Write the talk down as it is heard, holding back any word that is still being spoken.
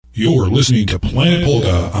You're listening to Planet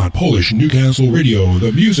Polka on Polish Newcastle Radio.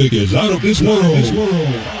 The music is out of this world.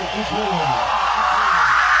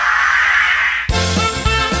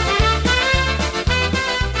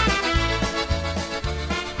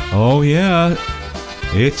 Oh, yeah.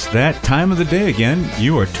 It's that time of the day again.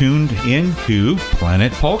 You are tuned into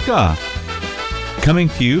Planet Polka. Coming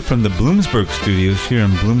to you from the Bloomsburg studios here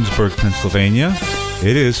in Bloomsburg, Pennsylvania.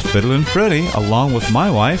 It is Fiddlin' Freddie, along with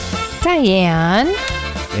my wife, Diane.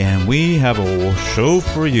 And we have a show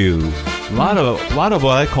for you. A lot of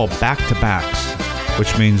what I call back-to-backs,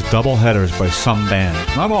 which means double headers by some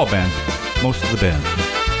bands. Not all bands, most of the bands.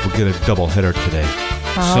 We'll get a double header today.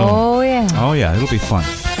 Oh, yeah. Oh, yeah, it'll be fun.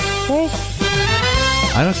 Okay.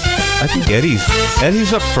 I think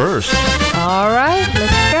Eddie's up first. All right,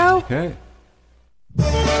 let's go. Okay.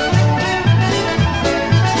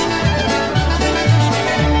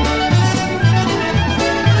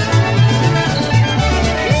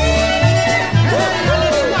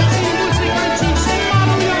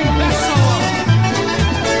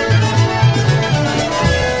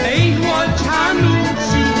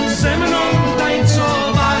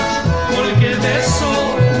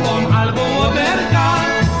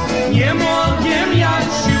 Nie mogłem ja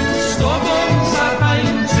się z tobą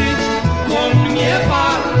zatańczyć, bo mnie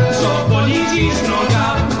pan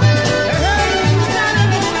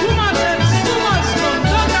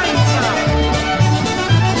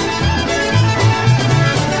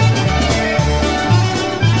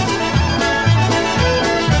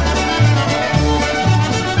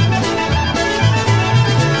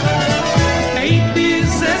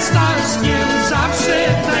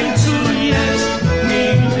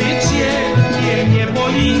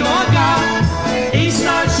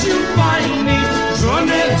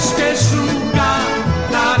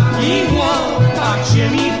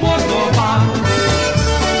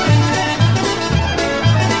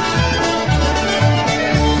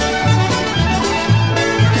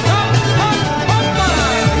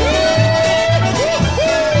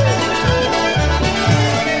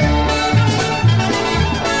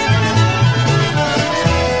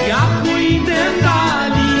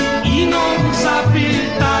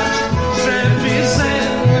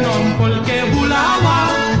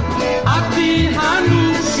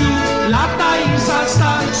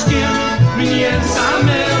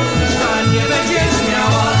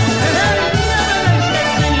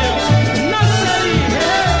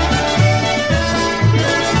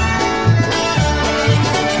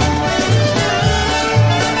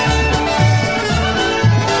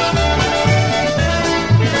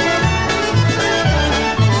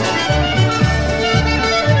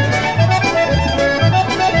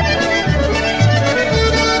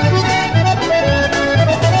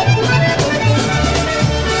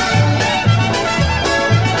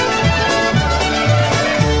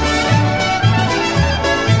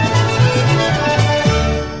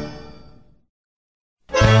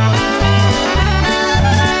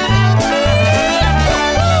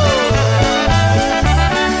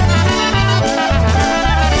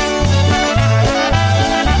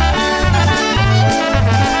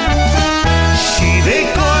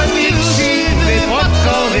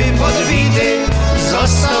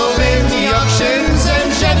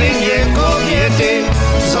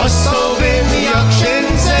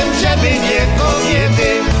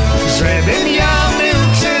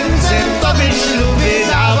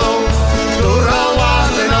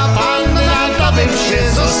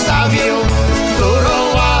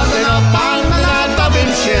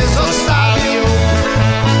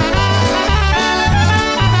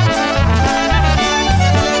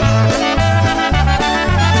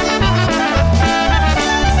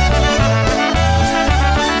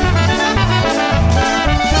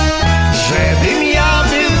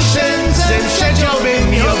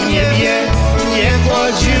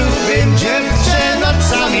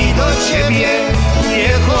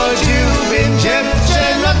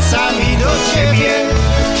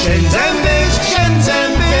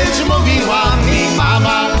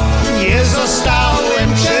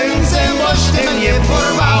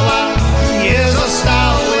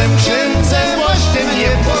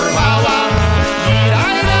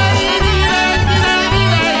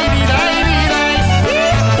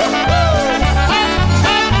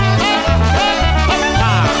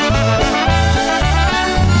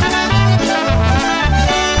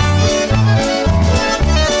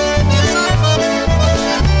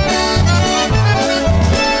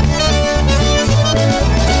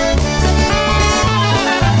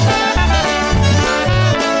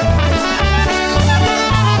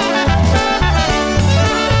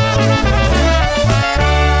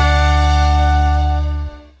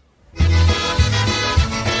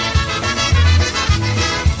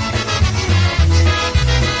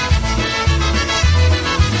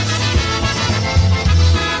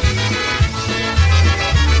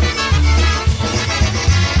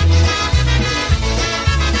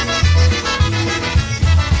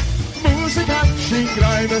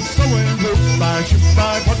wesołe chyba siupa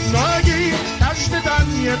pod nogi. Każdy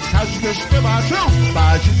taniec, każdy śpiewa siupa,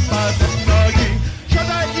 siupa pod nogi.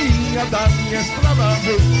 Siadaj i jadanie, sprawa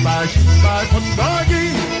chyba siupa pod nogi.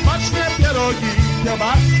 Smaczne pierogi,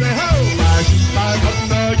 kiełbasy, chyba siupa pod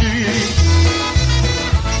nogi.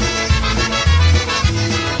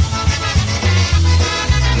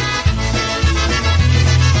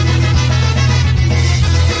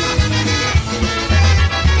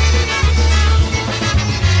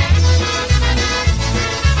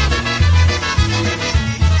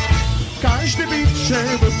 Każdy bicie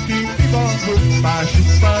wypij piwo, chyba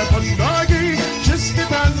siupa pod nogi. Czysty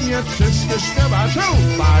taniec, czysty śpiewa,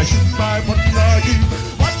 siupa, siupa pod nogi.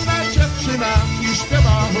 Ładna dziewczyna i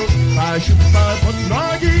śpiewa, chyba siupa pod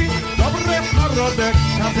nogi. Dobre parodek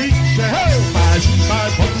na picie, chyba siupa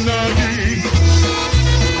pod nogi.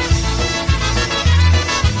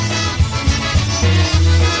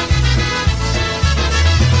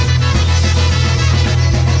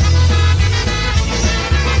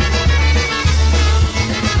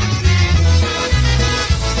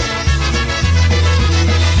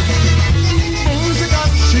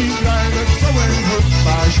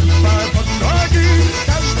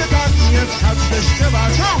 Każdy śpiewa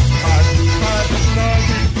siupa, siupa pod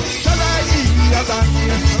nogi. Siadaj i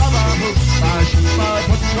jadanie, sprawa chyba siupa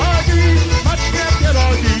pod nogi. Smaczne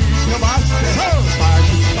pierogi, kiełbasy, chyba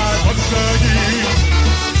siupa pod nogi.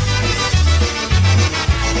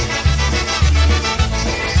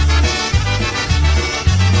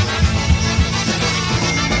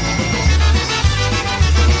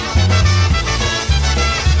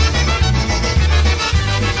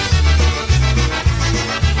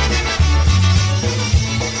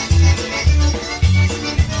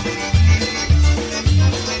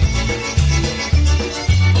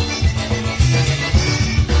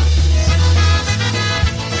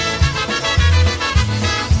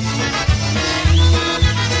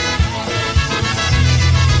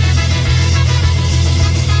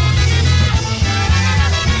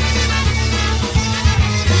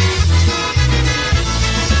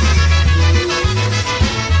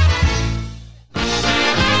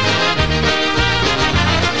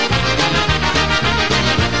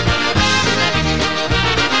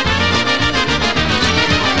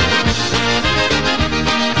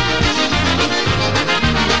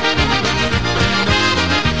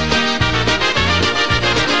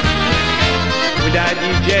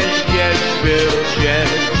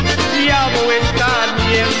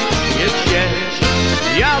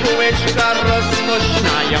 Jabłeczka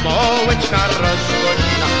rozkoszna, jabłeczka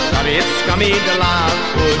rozkoszna, Krawiecka mi do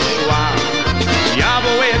lasu szła.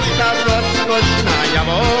 Jabłeczka rozkoszna,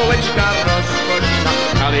 jabłeczka rozkoszna,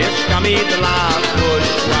 Krawiecka mi do lasu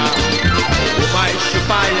szła. Upaj,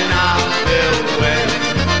 szupaj na pyłę,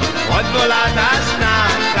 od lata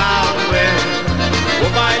znakały.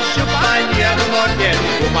 Upaj, szupaj niewolnie,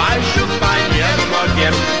 upaj, szupaj niewolnie,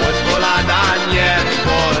 od lata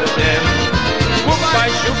niewolnie.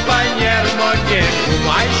 Upaj, szupaj, niermonie,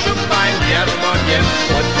 upaj, szupaj, niermonie,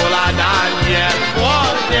 od poladanie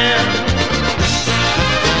wodnie.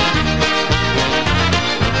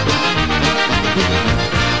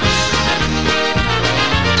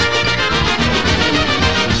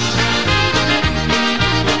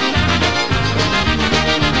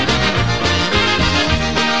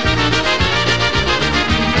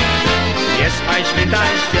 Jest pań śmietań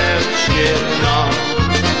dziewczyno,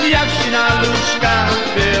 jak się na ludzka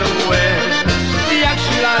były, jak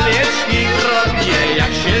się laleczki grobie,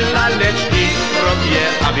 jak się laleczki grobie,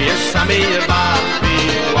 a wiesz sami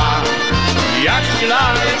bawiła. Jak się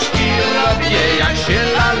laleczki grobie, jak się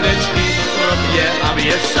laleczki grobie, a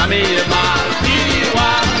wiesz sami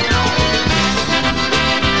bawiła.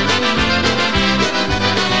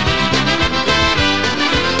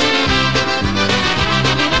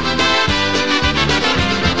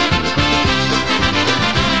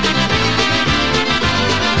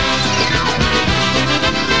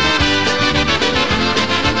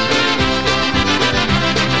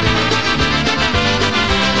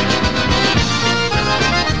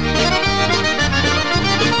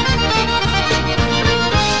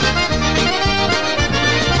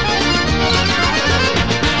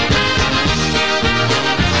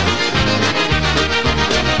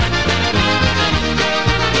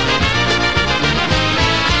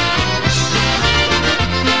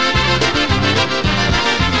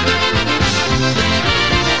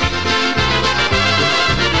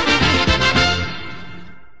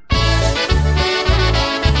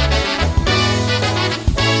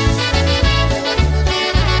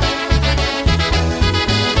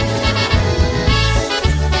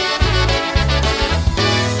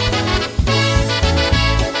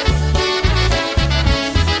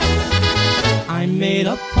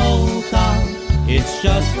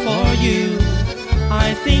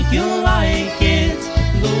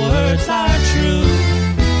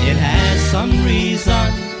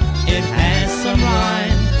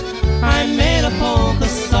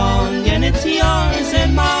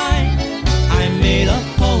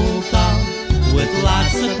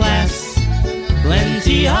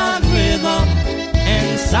 plenty of rhythm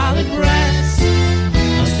and solid brass.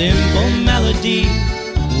 A simple melody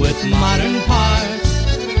with modern parts,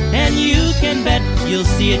 and you can bet you'll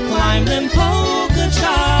see it climb them polka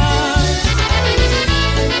charts.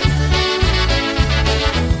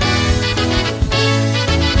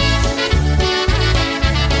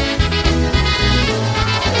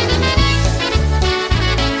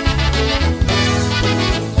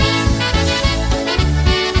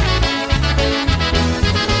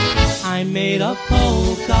 I made a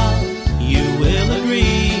polka, you will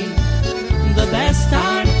agree, the best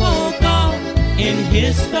time polka in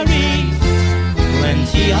history.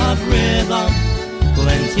 Plenty of rhythm,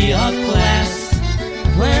 plenty of class,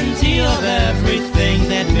 plenty of everything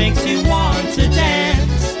that makes you want to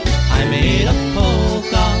dance. I made a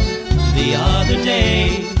polka the other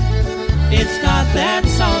day. It's got that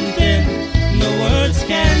something no words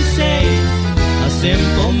can say. A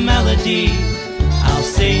simple melody, I'll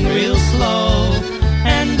sing real slow,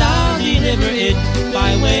 and I'll deliver it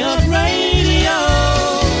by way of radio.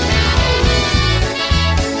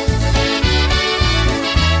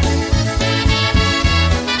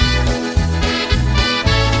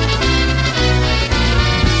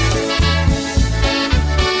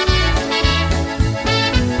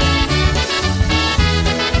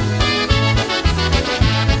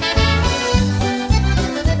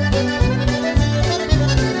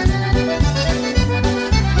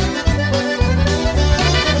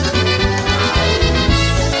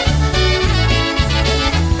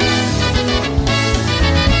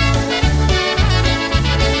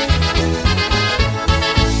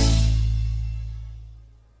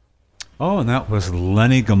 Oh, and that was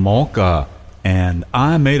Lenny Gomulka, and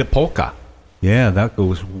I Made a Polka. Yeah, that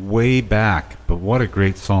goes way back, but what a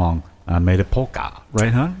great song. I Made a Polka.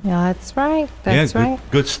 Right, hon? Yeah, that's right. That's yeah, right.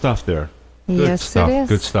 Good stuff there. Good Yes, stuff. it is.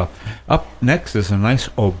 Good stuff. Up next is a nice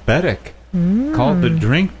oberek called the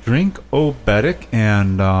Drink Oberek,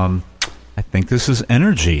 and I think this is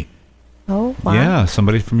Energy. Oh, wow. Yeah,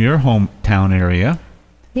 somebody from your hometown area,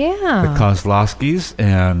 the Yeah. Kozlowskis,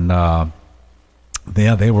 and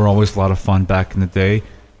yeah, they were always a lot of fun back in the day.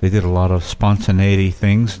 They did a lot of spontaneity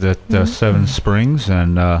things at Seven Springs,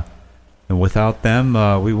 and without them,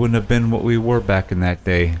 we wouldn't have been what we were back in that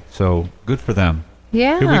day. So good for them.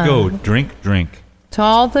 Yeah. Here we go. Drink. To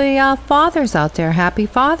all the fathers out there, happy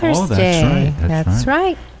Father's Oh, that's Day. right, that's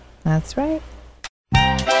right. That's right.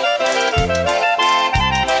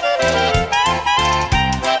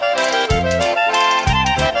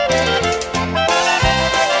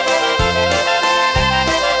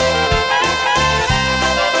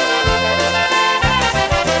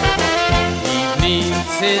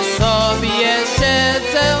 Piwnicy sobie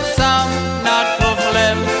siedzę sam nad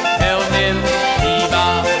kuflem pełnym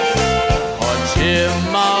piwa.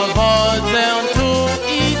 Oczyma wodzę tu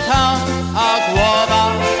i tam, a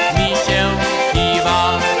głowa mi się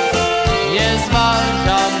kiwa. Nie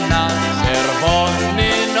zważam na czerwony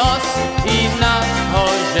nos i na to,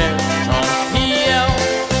 że wciąż piję,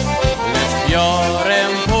 lecz biorę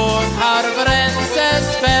puchar w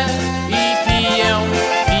ręce swe i piję.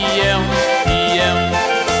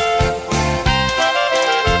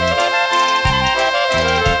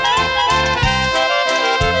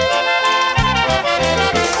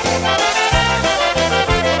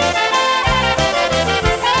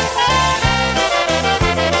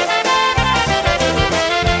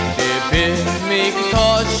 Gdyby mi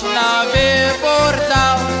ktoś na wybór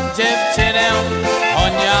dał dziewczynę,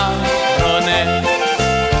 konia, żonę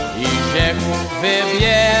i rzekł: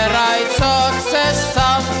 wybieraj co chcesz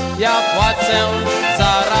sam, ja płacę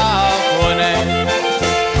za rachunek.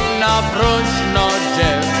 Na próżno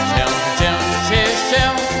dziewczę wdzięczy się,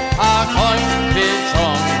 a koń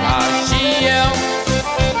wyciąga siję.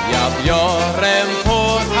 Ja biorę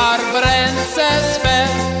puchar w ręce swe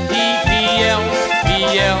i piję.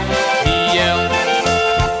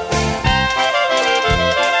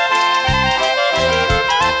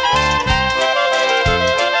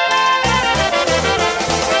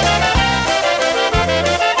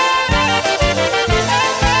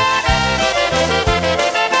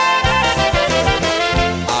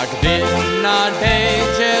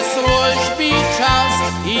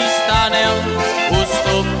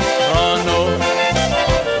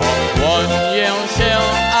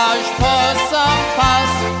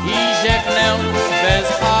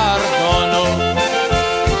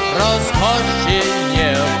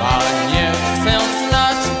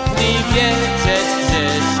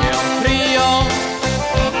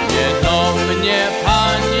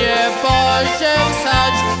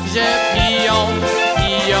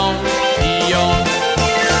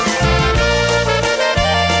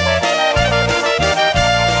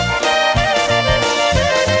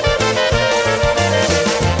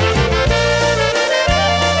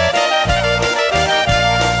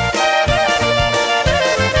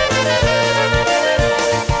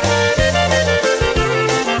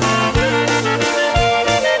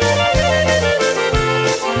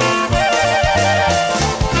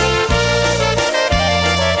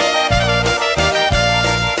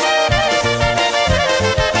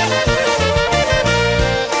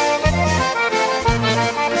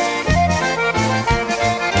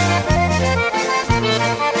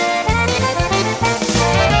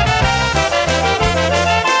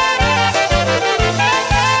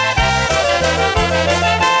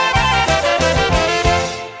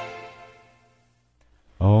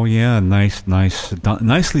 Oh yeah,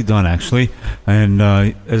 nicely done actually. And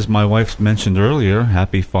as my wife mentioned earlier,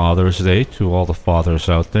 happy Father's Day to all the fathers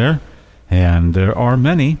out there. And there are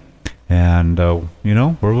many. And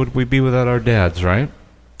where would we be without our dads, right?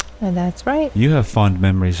 And that's right. You have fond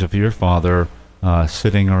memories of your father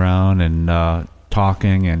sitting around and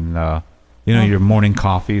talking, and your morning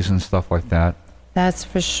coffees and stuff like that. That's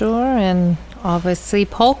for sure, and obviously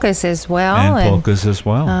polkas as well. And polkas as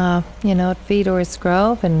well. At Fedor's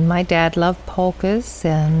Grove, and my dad loved polkas,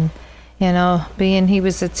 and being he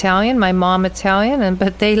was Italian, my mom Italian,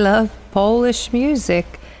 but they love Polish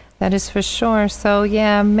music. That is for sure. So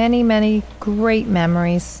yeah, many, many great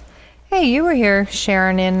memories. Hey, you were here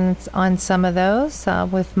sharing in on some of those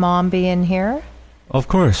with Mom being here. Of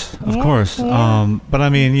course. Yeah. But I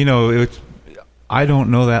mean, I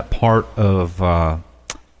don't know that part of,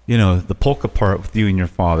 the polka part with you and your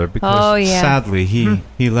father because sadly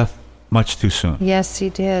he left much too soon. Yes, he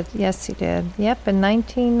did. Yep, in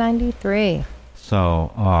 1993.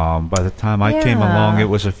 So by the time I came along, it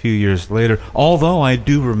was a few years later. Although I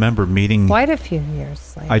do remember meeting... Quite a few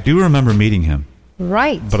years later. I do remember meeting him.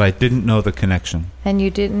 Right. But I didn't know the connection. And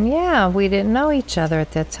you didn't, we didn't know each other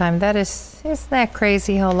at that time. Isn't that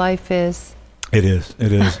crazy how life is? It is,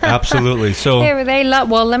 absolutely. So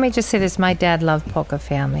well, let me just say this, my dad loved polka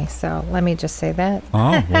family, so let me just say that.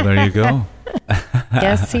 Oh, well, there you go.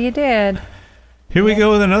 Yes, he did. Here we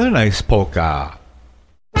go with another nice polka.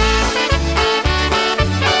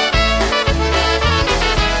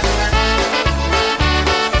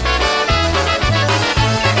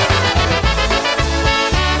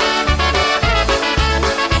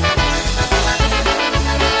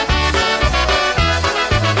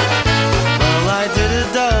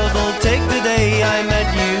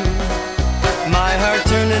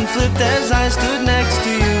 Flipped as I stood next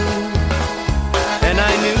to you, and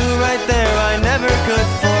I knew right there I never could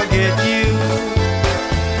forget you,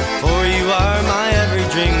 for you are my every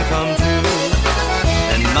dream come true.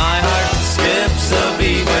 And my heart skips a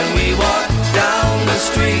beat when we walk down the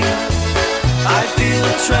street. I feel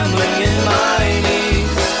it trembling in my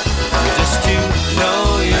knees, just to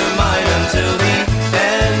know you're mine until the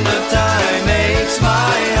end of time makes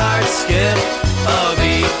my heart skip a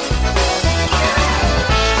beat.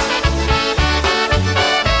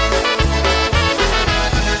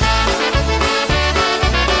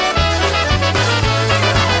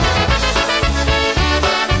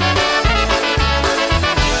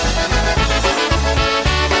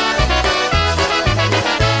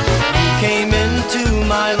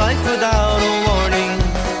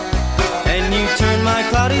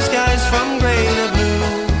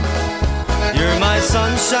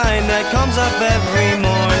 Sunshine that comes up every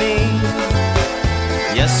morning.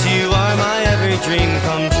 Yes, you are my every dream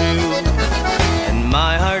come true. And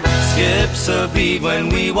my heart skips a beat when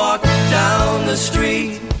we walk down the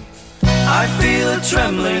street. I feel it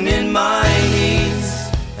trembling in my knees.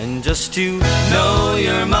 And just to know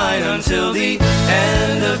you're mine until the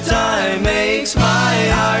end of time makes my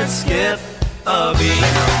heart skip a beat.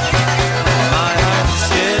 My heart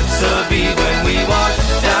skips a beat when we walk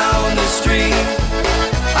down the street.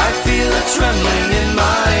 I feel it trembling in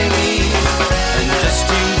my knees, and just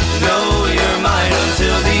to know you're mine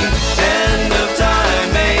until the end of time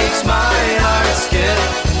makes my heart skip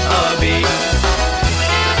a beat.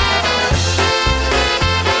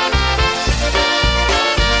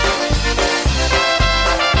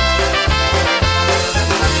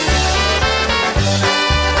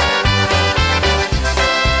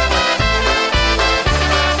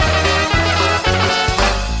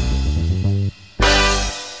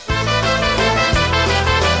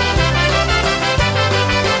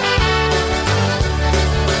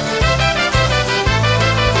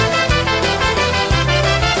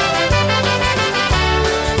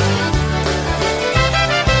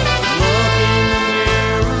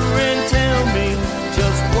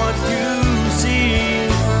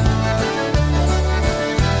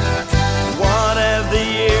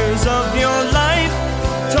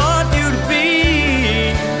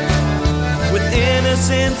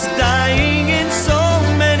 Dying in so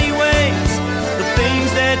many ways. The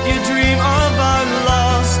things that you dream of are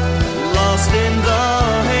lost in the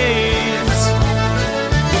haze.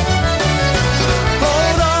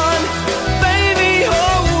 Hold on, baby,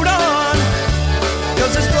 hold on,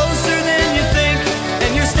 'cause it's closer than you think,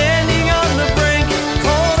 and you're standing on the brink.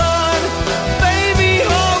 Hold on, baby,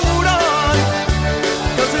 hold on,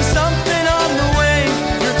 'cause there's something on the way.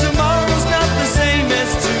 Your tomorrow's not the same as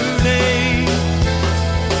today.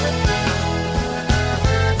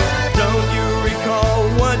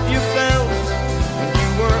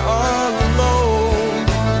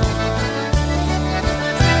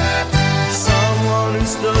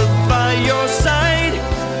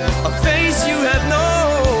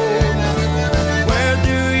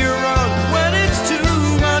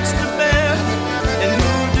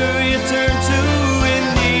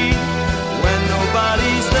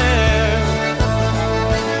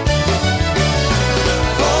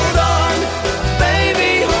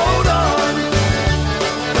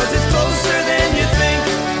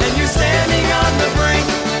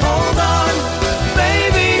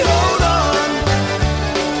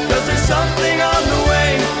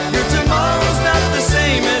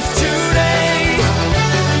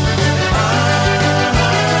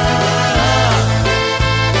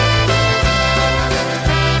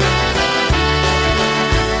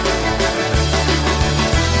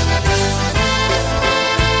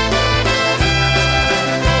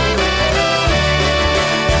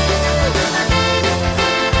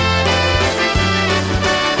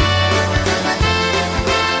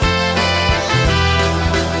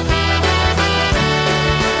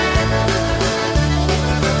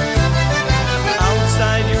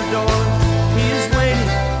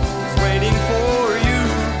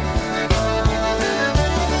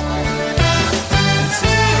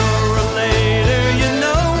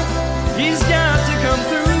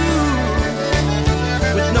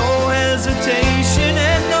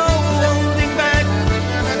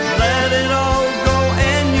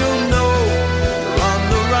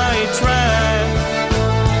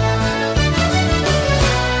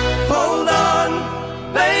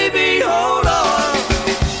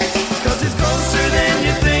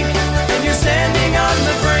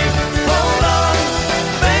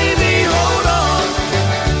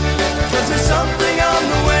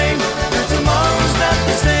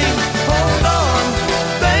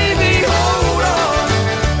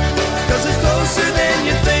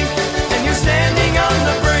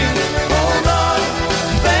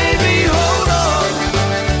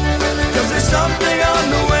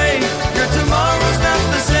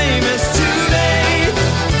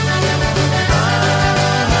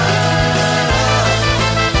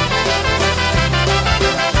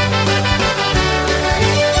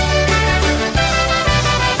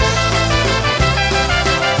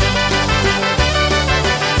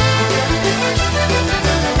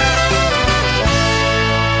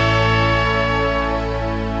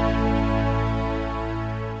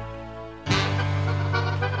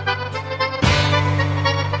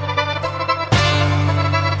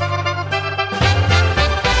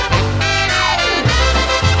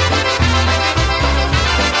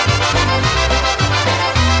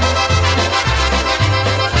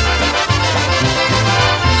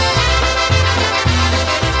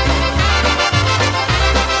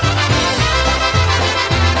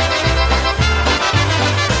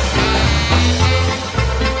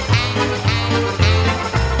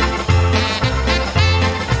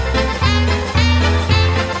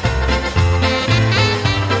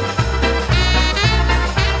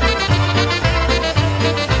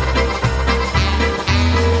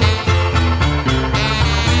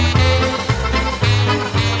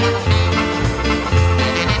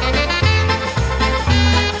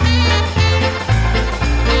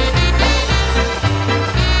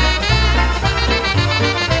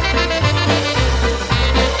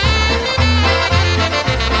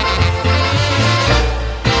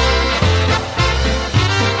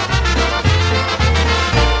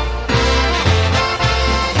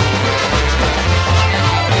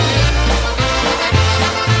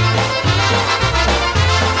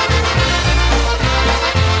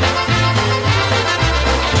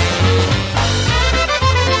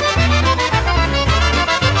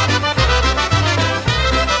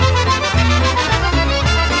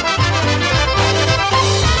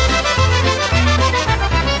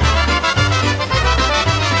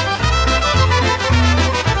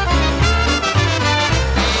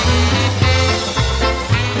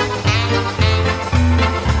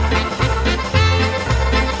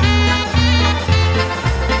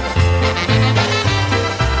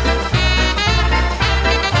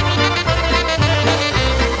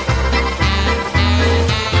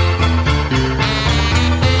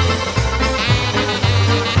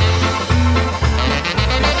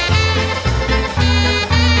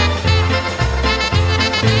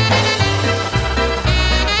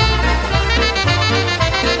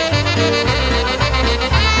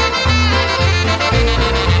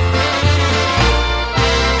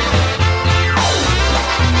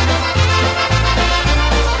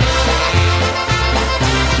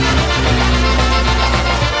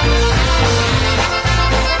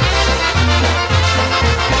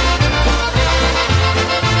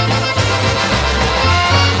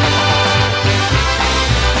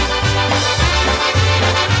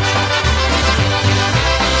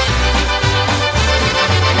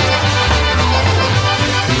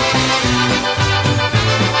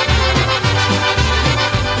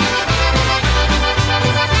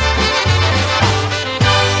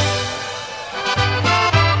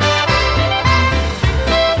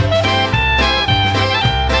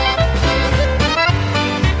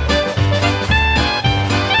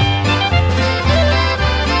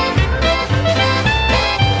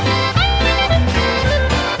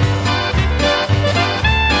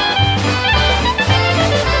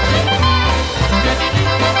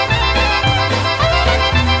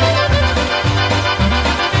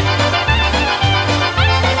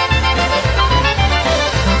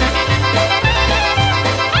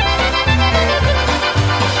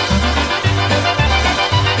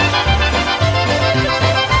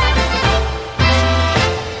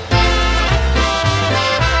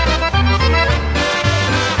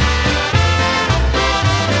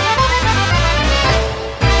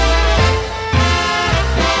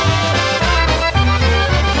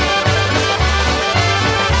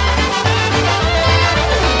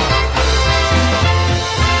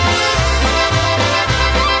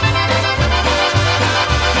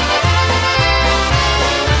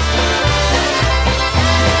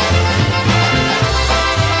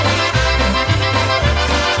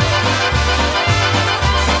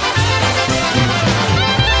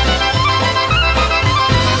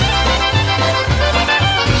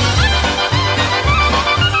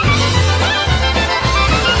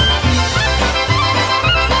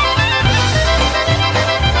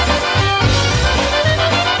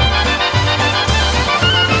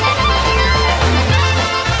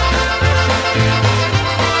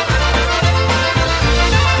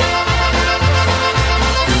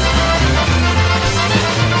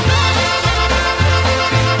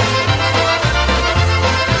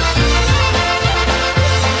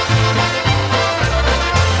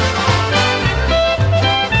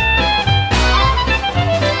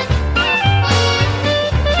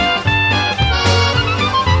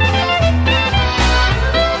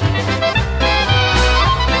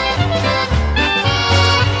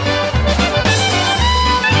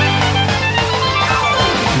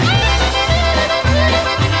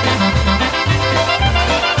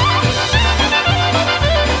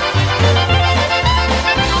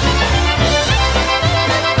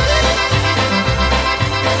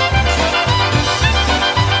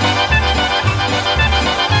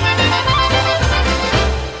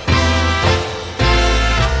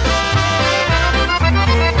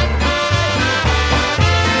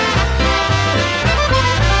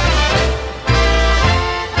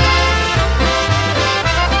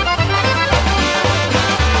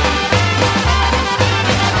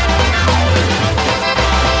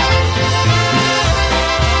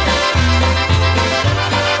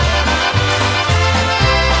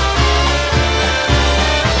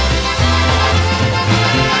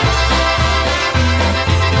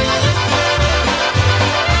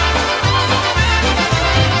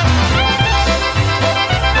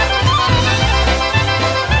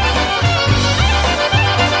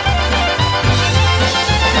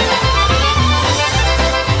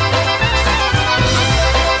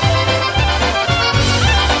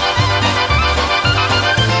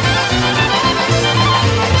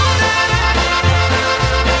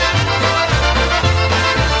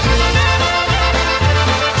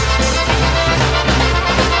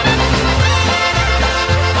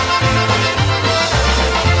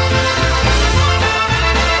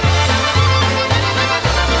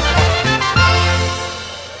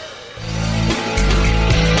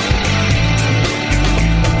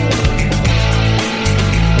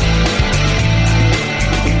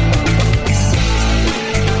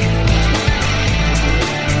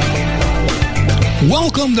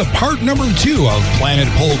 Welcome to part number 2 of Planet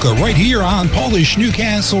Polka right here on Polish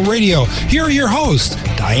Newcastle Radio. Here are your hosts,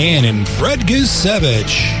 Diane and Fred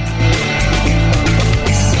Gusevich.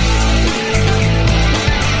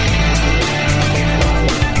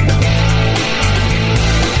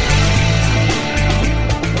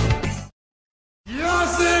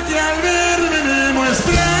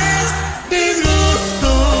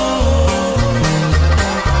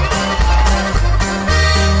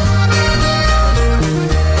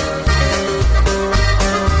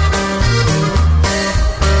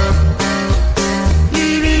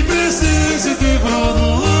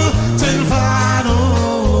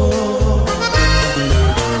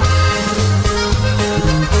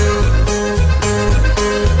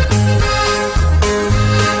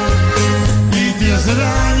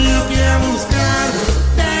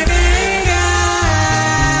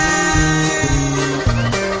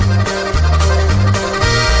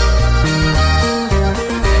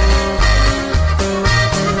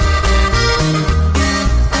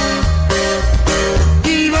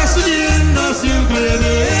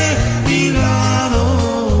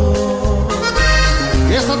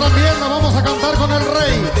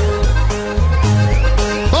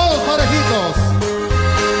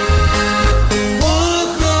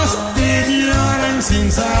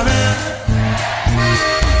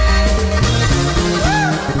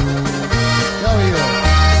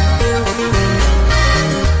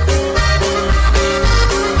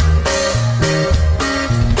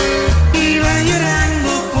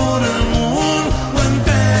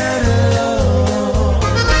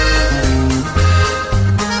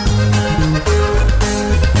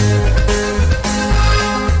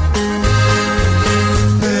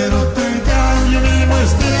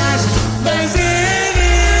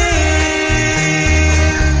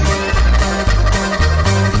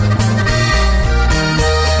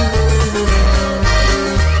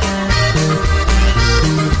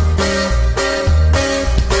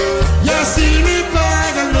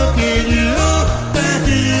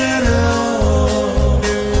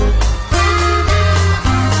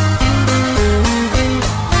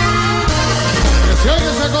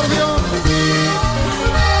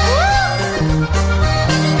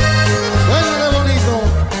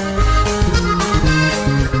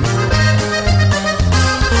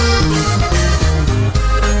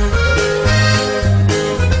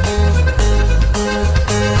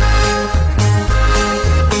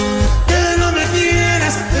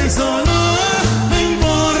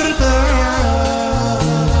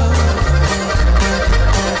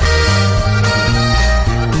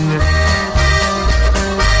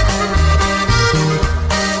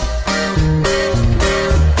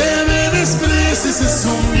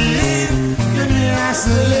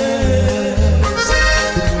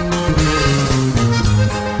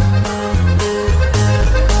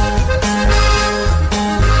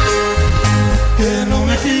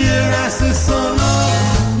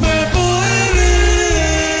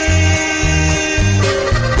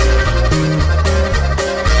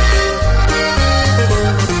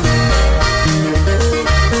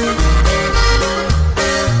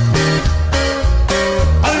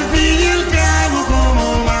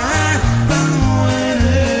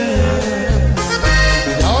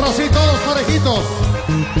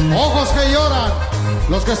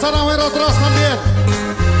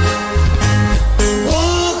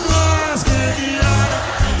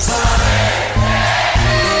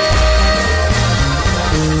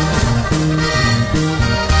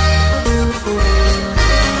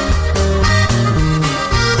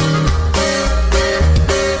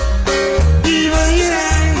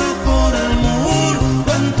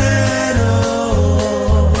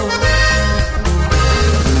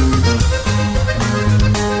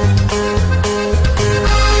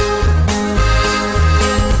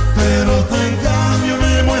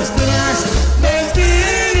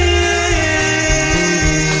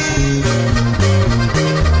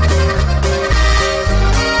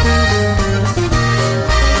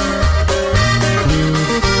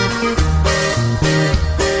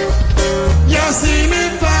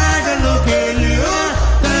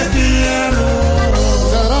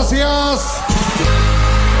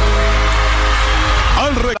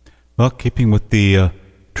 Well, keeping with the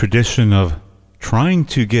tradition of trying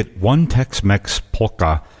to get one Tex-Mex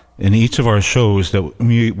polka in each of our shows that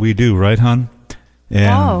we do, right, hon?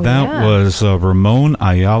 And that was Ramon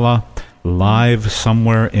Ayala live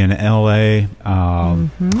somewhere in L.A.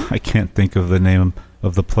 I can't think of the name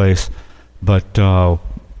of the place, but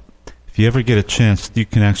if you ever get a chance, you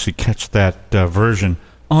can actually catch that version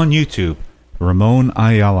on YouTube. Ramon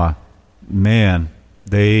Ayala. Man,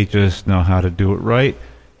 they just know how to do it right.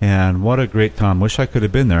 and what a great time. Wish I could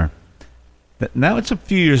have been there. Now it's a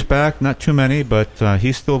few years back, not too many, but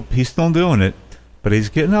he's still doing it. But he's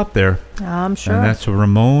getting up there. I'm sure. And that's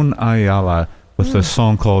Ramon Ayala with a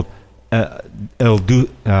song called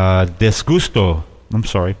Desgusto. I'm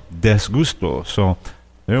sorry, Desgusto. So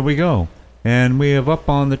there we go. And we have up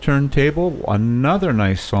on the turntable another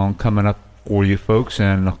nice song coming up for you folks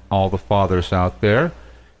and all the fathers out there.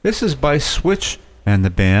 This is by Switch and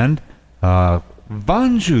the band,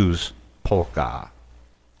 Vanju's Polka.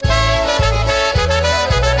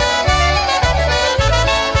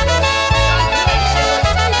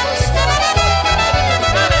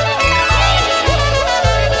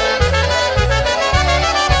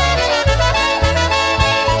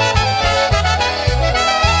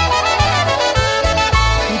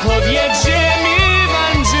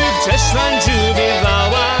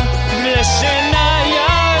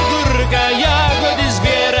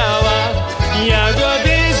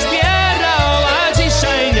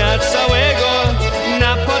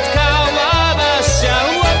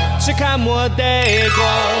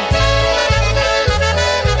 Młodego.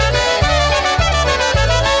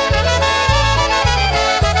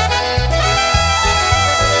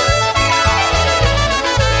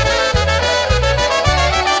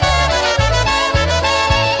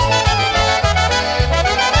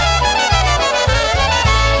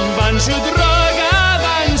 Bandziu droga,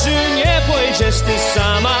 Bandziu, nie pójdziesz ty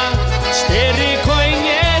sama. 4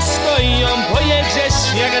 konie stoją,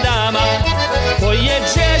 pojedziesz jak dama.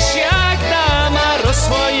 Pojedziesz jak dama do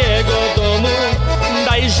swojego domu.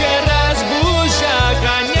 Dajże raz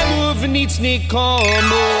buziaka, nie mów nic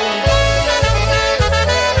nikomu.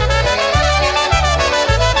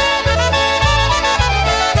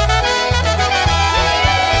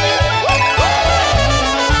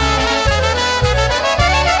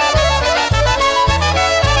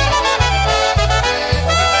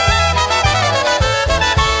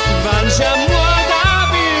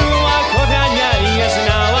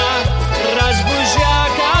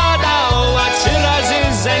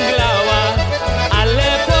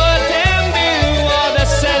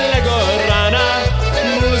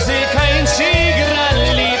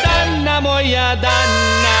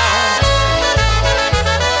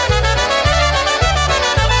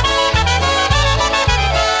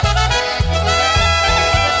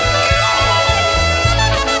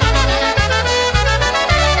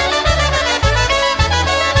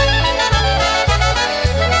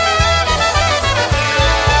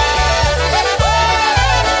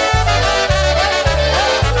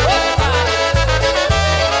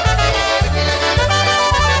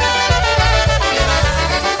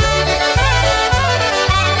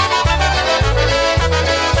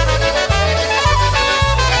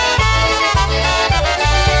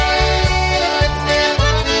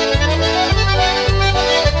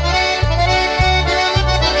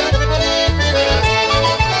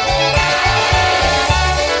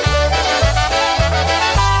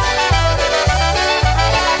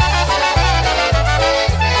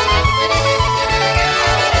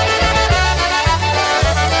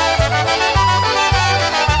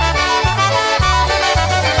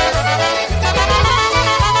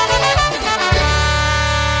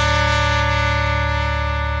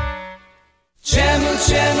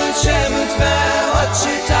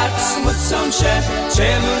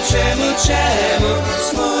 Czemu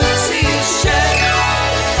smucisz się?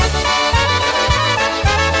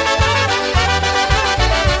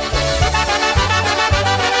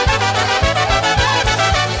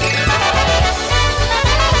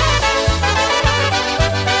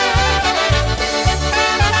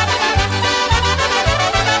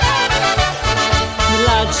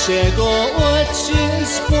 Dlaczego oczy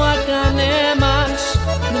spłakane masz?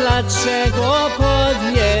 Dlaczego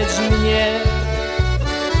powiedz mnie?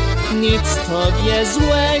 Nic tobie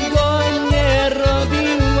złego nie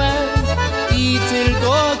robiłem i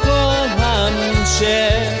tylko kocham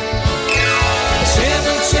cię.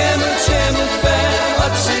 Czemu twe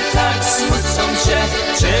oczy tak smucą się?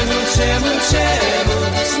 Czemu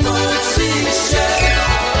smucisz się?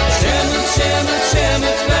 Czemu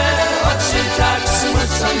twe oczy tak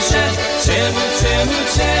smucą się? Czemu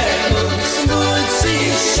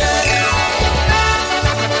smucisz się?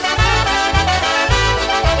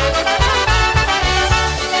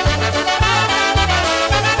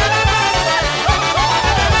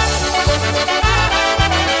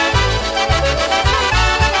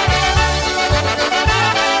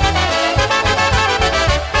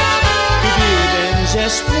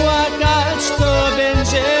 Płakać to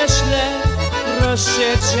będzie źle, proszę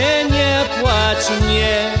cię nie płacz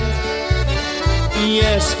mnie.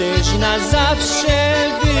 Jesteś na zawsze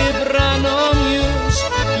wybraną już,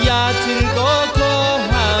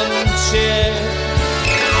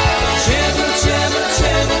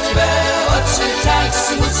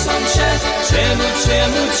 smucą się? Czemu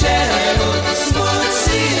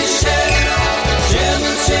smuci się?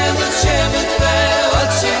 Czemu twe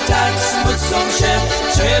oczy tak smucą się?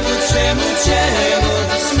 Czemu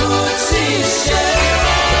smuci się?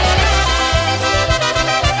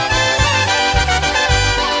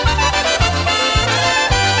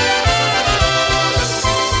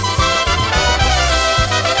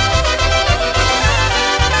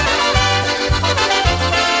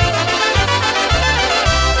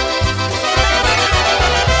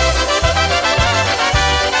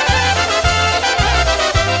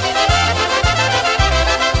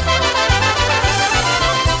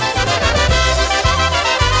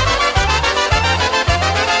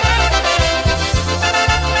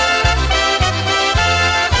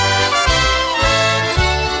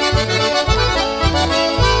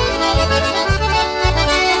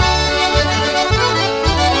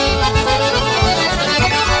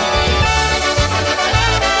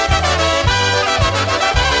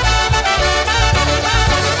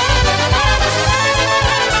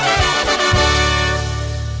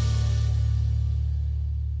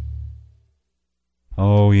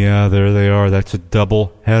 Oh, yeah, there they are. That's a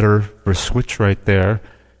double header for Switch right there.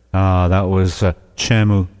 That was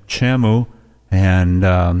Chamu. And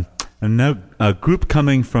a group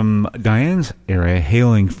coming from Diane's area,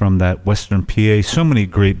 hailing from that Western PA. So many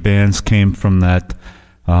great bands came from that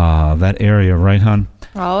area, right, hon?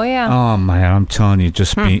 Oh, yeah. Oh, man, I'm telling you,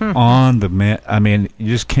 just be on the man. I mean, you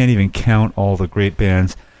just can't even count all the great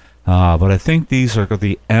bands. But I think these are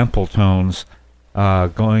the Ample Tones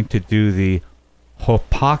going to do the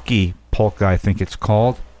Hopaki polka, I think it's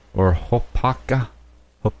called, or Hopoka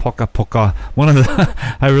polka. One of the,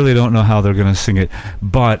 I really don't know how they're going to sing it,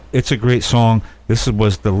 but it's a great song. This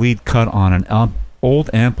was the lead cut on an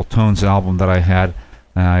old Ample Tones album that I had.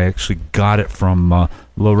 I actually got it from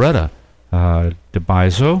Loretta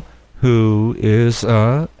DeBizo, who is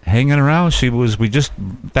hanging around. We just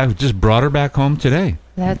brought her back home today.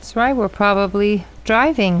 That's right. We're probably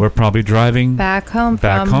driving back home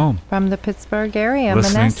from the Pittsburgh area,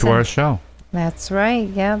 listening Menneson. to our show. That's right.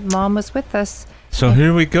 Yeah, Mom was with us. So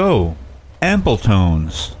here we go. Ample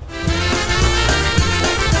Tones.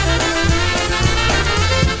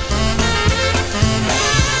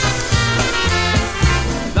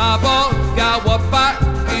 Na Boga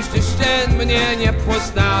łopaki, żeście mnie nie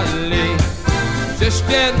poznali,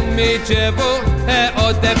 żeście mi dziewuchę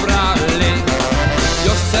odebrali.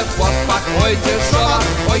 Józef Łopak,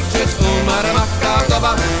 ojciec umarł, matka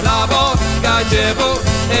wdowa, dla Boga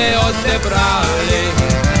dziewuchę odebrali.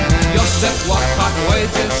 Józef Łopak,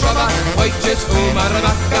 ojciec umarł,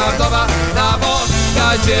 matka wdowa, dla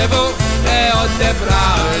Boga dziewuchę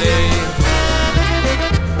odebrali.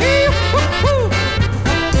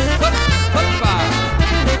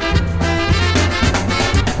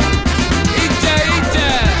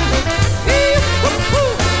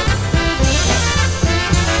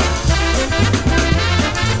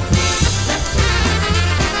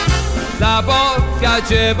 Dla Boga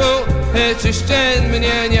dziewuchy, czyście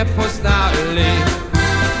mnie nie poznali,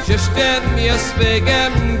 czyście mnie swe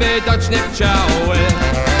gęby dać nie chciały.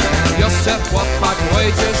 Józef Łopak,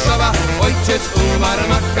 ojciec umarł,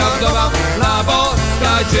 matka wdowa, dla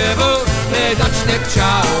Boga dziewuchy dać nie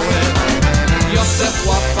chciały. Józef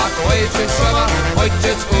Łopak,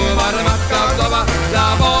 ojciec umarł, matka wdowa,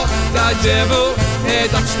 dla Boga dziewuchy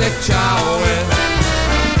dać nie chciały.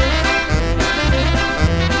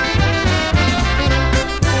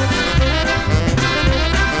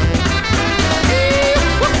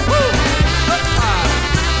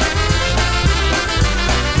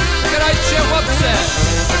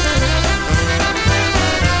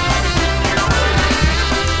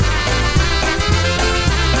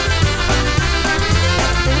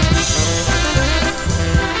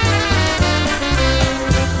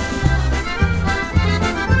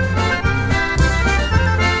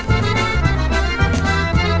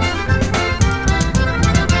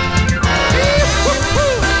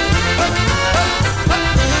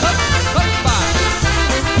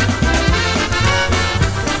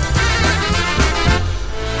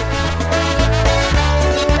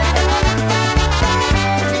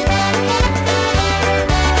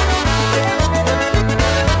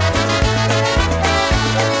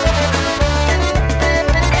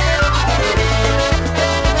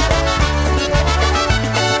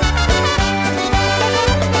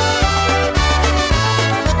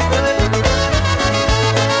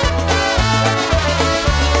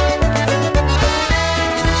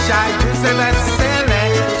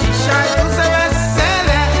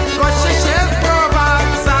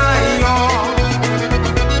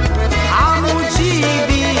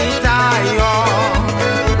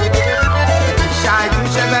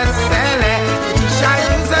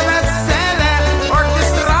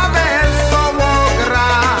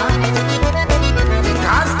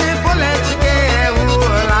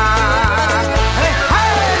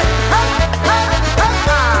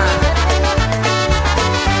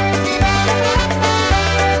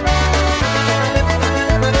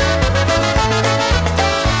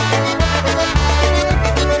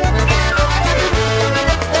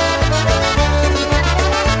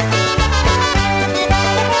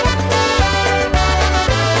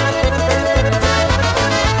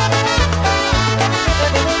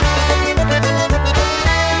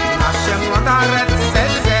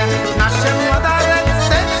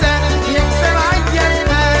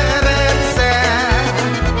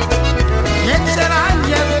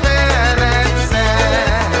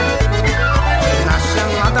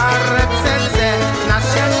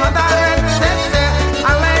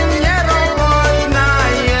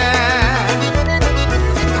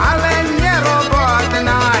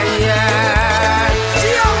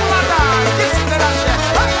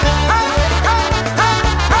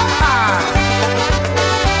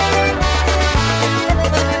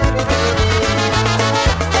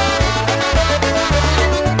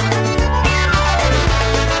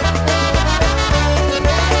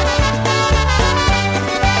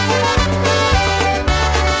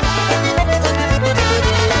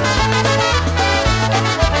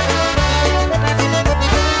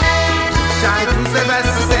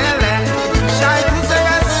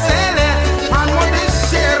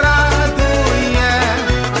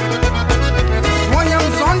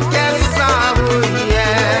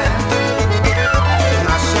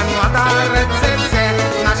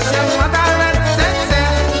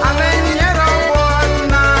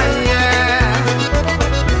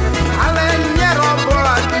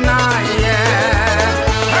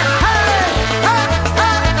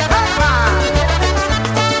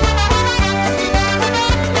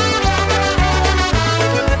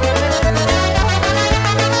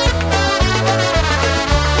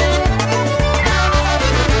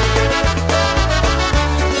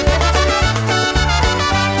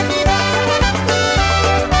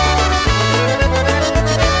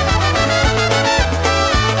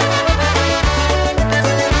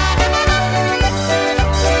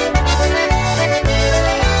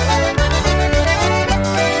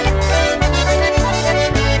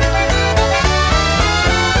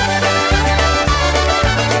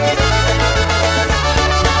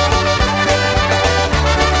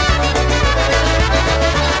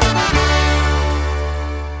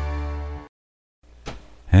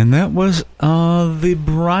 And that was the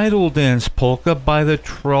Bridal Dance Polka by the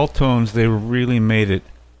Trelltones. They really made it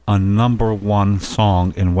a #1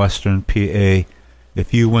 song in Western PA.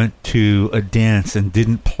 If you went to a dance and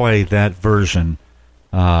didn't play that version,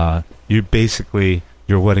 your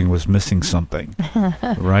wedding was missing something,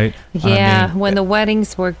 right? Yeah, I mean, when the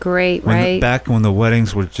weddings were great, right? Back when the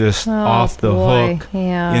weddings were just off the hook,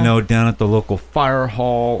 down at the local fire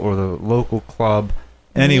hall or the local club.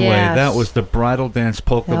 Anyway, that was the Bridal Dance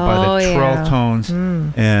Polka by the Trelltones.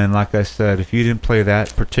 And like I said, if you didn't play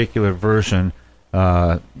that particular version,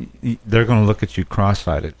 they're going to look at you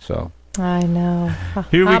cross-eyed. So I know.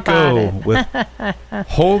 Here we go with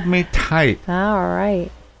Hold Me Tight. All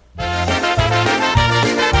right.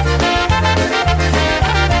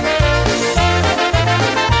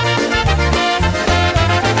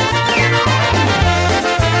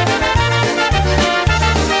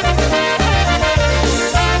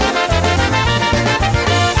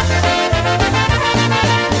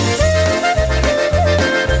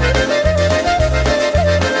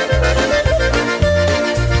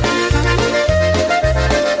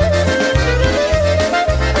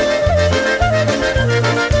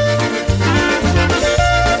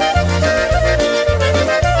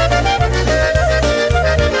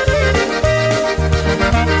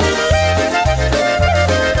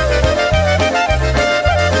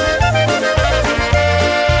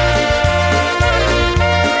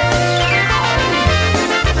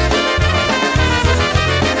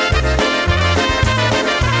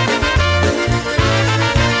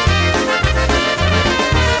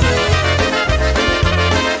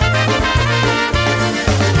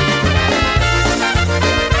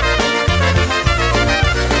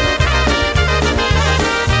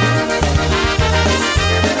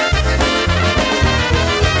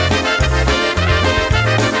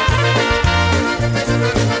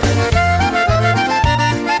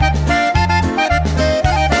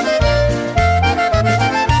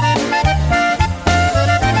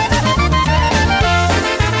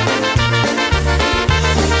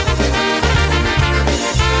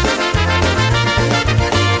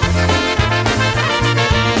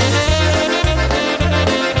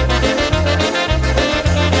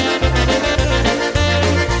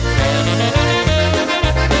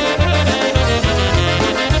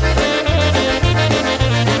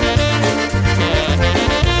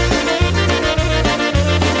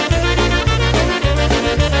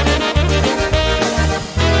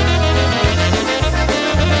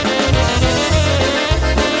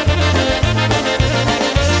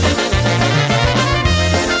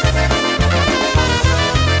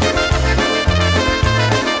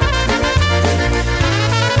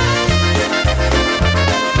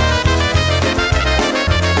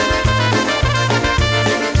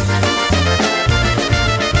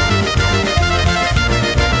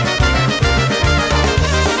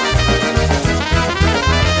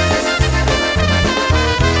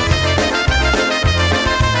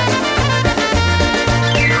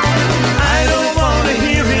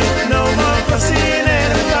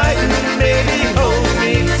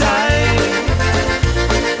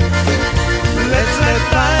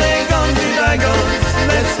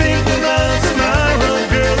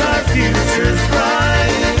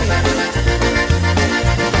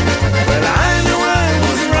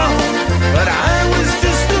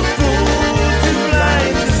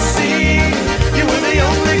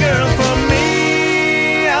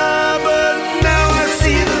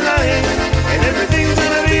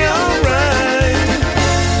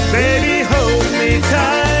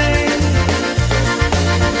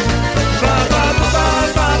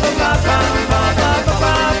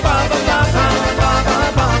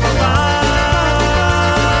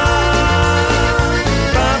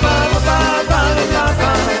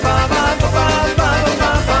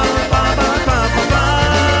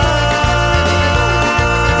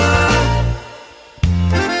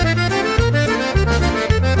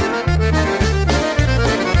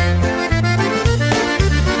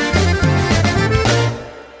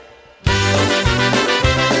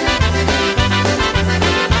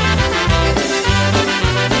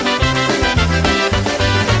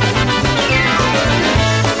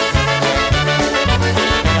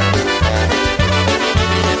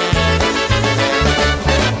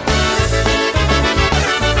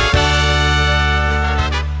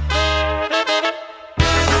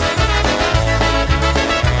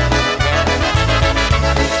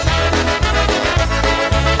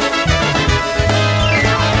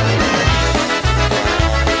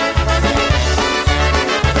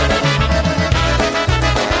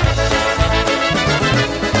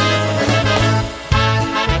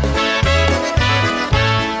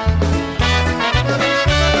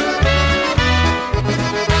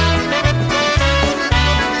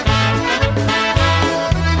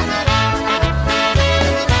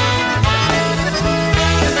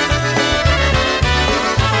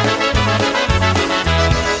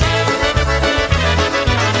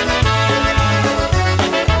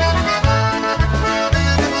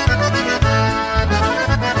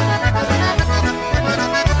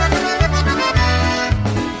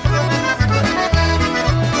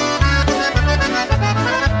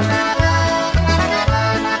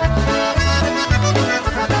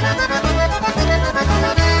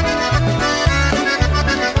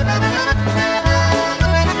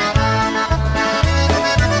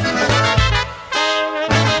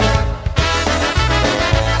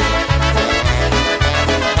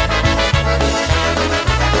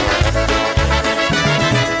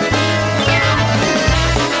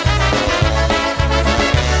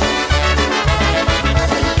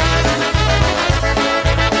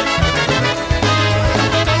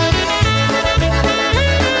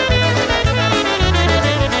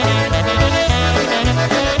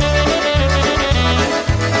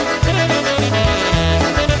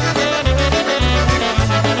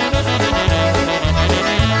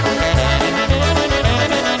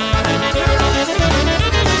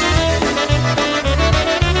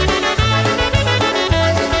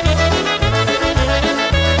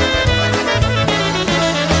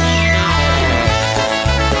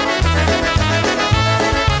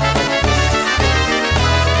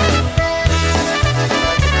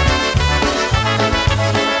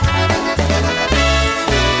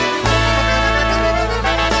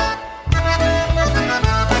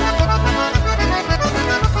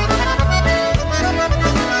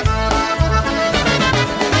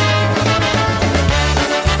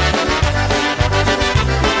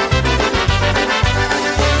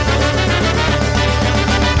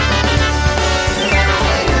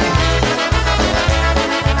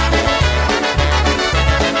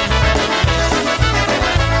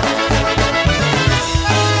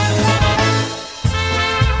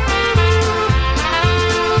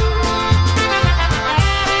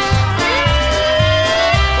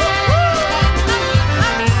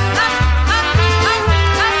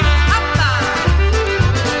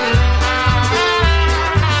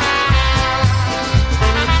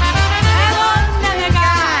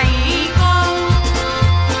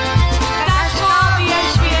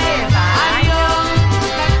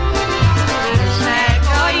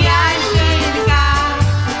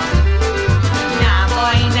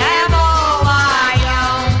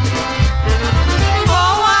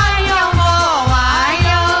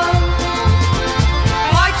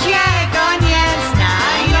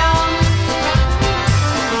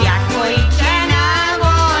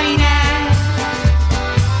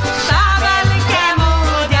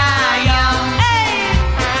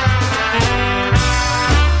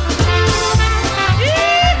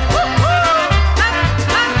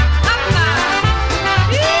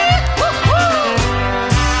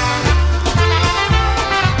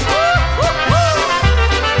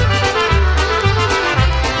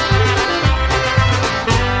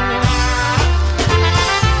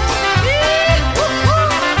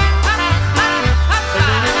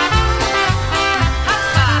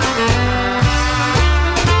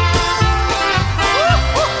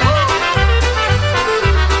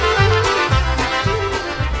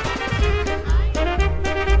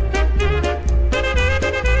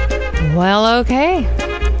 Well, okay.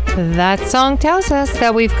 That song tells us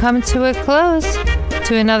that we've come to a close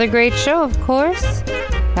to another great show, of course.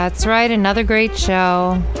 That's right, another great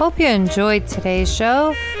show. Hope you enjoyed today's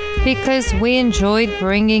show because we enjoyed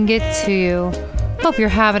bringing it to you. Hope you're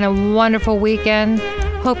having a wonderful weekend.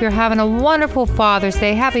 Hope you're having a wonderful Father's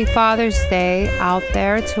Day. Happy Father's Day out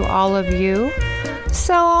there to all of you.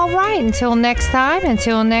 So, all right, until next time,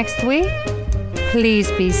 until next week,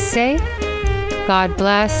 please be safe. God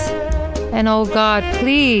bless. And oh God,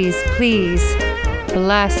 please, please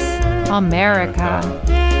bless America.